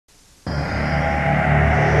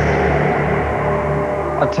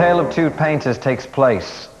Tale of Two Painters takes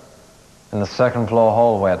place in the second-floor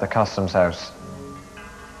hallway at the Customs House.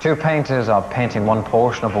 Two painters are painting one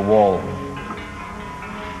portion of a wall.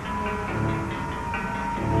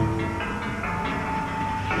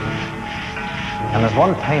 And as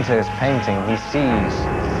one painter is painting, he sees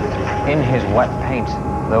in his wet paint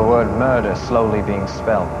the word murder slowly being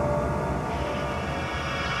spelled.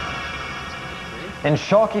 In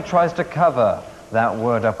shock, he tries to cover that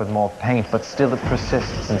word up with more paint, but still it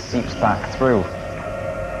persists and seeps back through.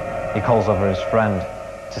 He calls over his friend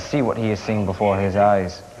to see what he is seeing before his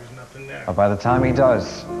eyes. But by the time he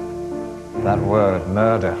does, that word,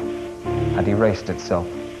 murder, had erased itself.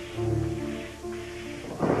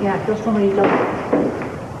 Yeah, I feel somebody jumped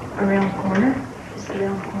around the corner. Just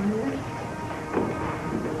around the corner there.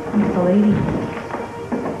 It's the lady.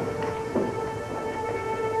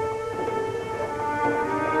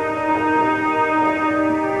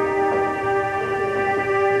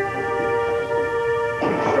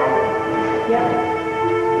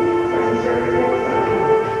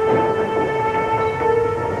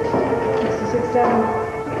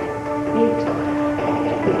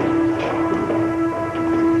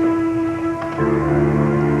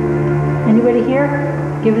 Anybody here?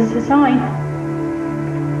 Give us a sign.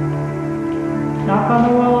 Knock on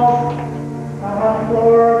the walls, knock on the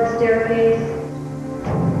floor, the staircase.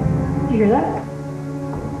 You hear that?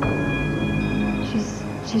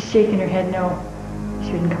 She's shaking her head no.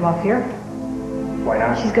 She wouldn't come up here. Why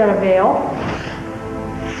not? She's got a veil.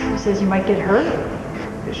 She says you might get hurt.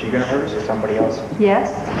 Is she gonna hurt us or somebody else?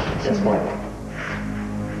 Yes. Guess what?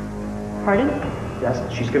 Pardon? Yes,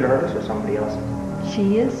 she's gonna hurt us or somebody else?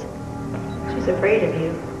 She is. She's afraid of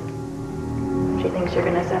you. She thinks you're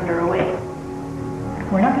gonna send her away.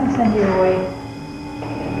 We're not gonna send you away.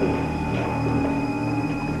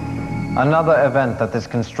 Another event that this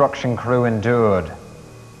construction crew endured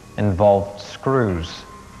involved screws.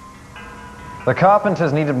 The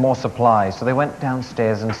carpenters needed more supplies, so they went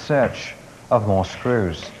downstairs in search of more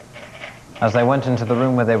screws. As they went into the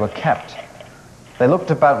room where they were kept, they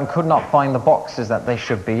looked about and could not find the boxes that they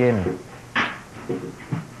should be in.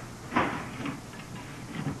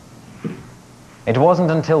 It wasn't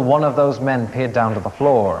until one of those men peered down to the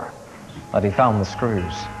floor that he found the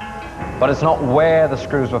screws. But it's not where the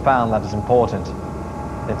screws were found that is important,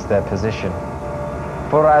 it's their position.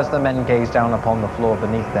 For as the men gazed down upon the floor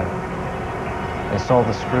beneath them, they saw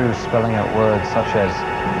the screws spelling out words such as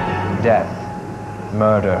death,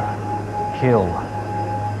 murder, kill,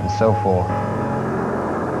 and so forth.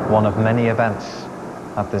 One of many events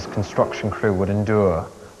that this construction crew would endure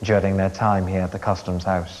during their time here at the Customs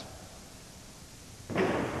House.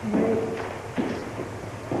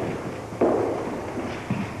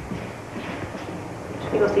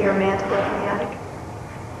 Should we go see her mantle up in the attic?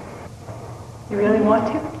 You really want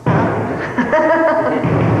to?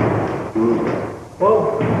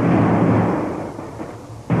 Whoa.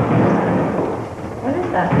 What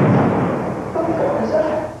is that? What is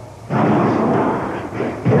that?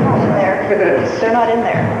 They're not in there. They're not in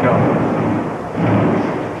there. No.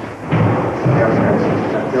 They're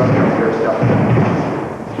upstairs still.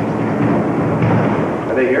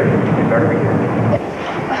 Are they here? They better be here.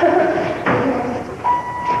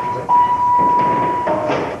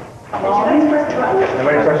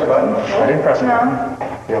 Nobody pressed the button? I didn't press it. No.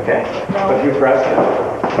 You okay? No. But you pressed it.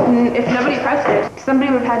 If nobody pressed it,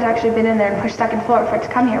 somebody would have had to actually been in there and push second floor for it to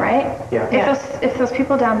come here, right? Yeah. If those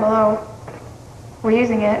people down below were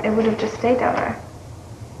using it, it would have just stayed down there.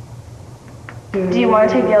 Do you want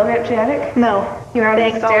to take the elevator up to the attic? No. You are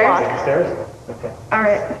Thanks, I'll upstairs? walk. Stairs? Okay. All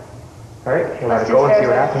right. All right. You want Let's to do go and see stairs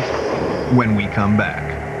what then. happens? When we come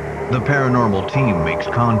back, the paranormal team makes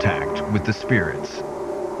contact with the spirits.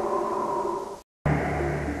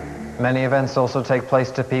 Many events also take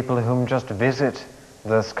place to people whom just visit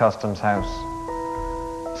this Customs House.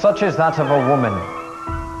 Such as that of a woman.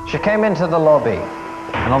 She came into the lobby,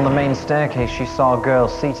 and on the main staircase she saw a girl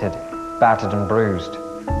seated, battered and bruised.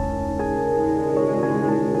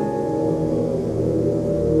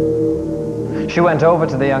 She went over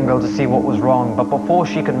to the young girl to see what was wrong, but before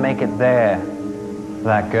she could make it there,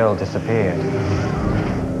 that girl disappeared.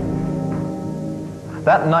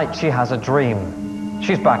 That night she has a dream.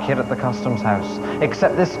 She's back here at the Customs House,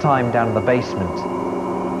 except this time down in the basement.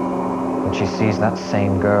 And she sees that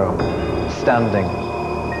same girl, standing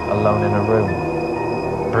alone in a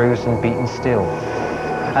room, bruised and beaten still.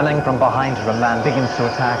 And then from behind her, a man begins to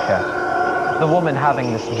attack her. The woman,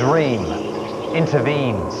 having this dream,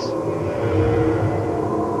 intervenes.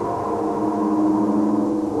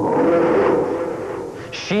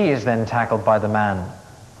 She is then tackled by the man,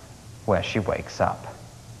 where she wakes up.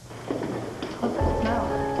 What's that smell?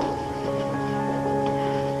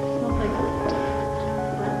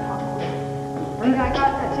 And I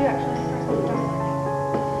got that too, actually.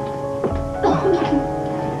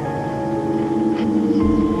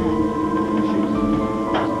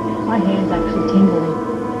 My hand's actually tingling.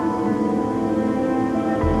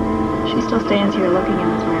 She still stands here looking in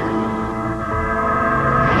this mirror.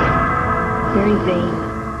 Very vain.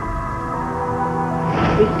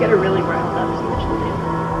 We can get her really riled up, see what she'll do.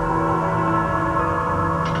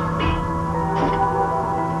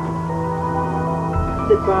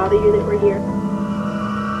 Does it bother you that we're here?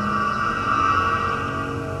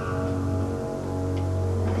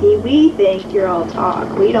 See, we think you're all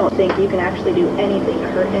talk. We don't think you can actually do anything to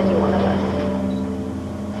hurt any one of us.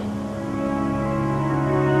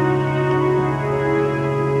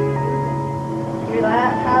 You're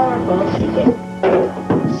that powerful, she can.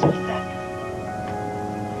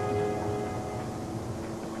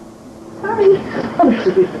 Sorry.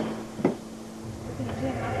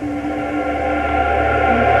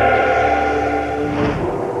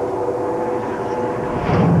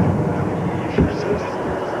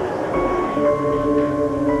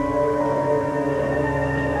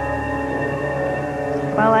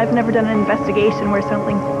 Well, I've never done an investigation where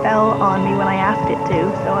something fell on me when I asked it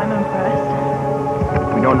to, so I'm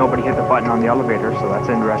impressed. We know nobody hit the button on the elevator, so that's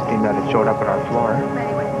interesting that it showed up at our floor.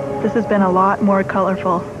 This has been a lot more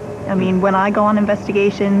colorful. I mean, when I go on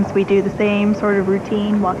investigations, we do the same sort of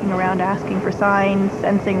routine, walking around asking for signs,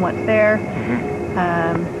 sensing what's there.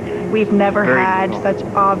 We've never had such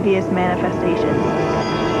obvious manifestations.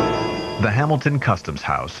 The Hamilton Customs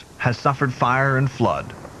House has suffered fire and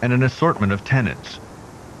flood and an assortment of tenants.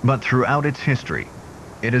 But throughout its history,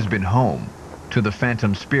 it has been home to the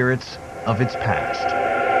phantom spirits of its past.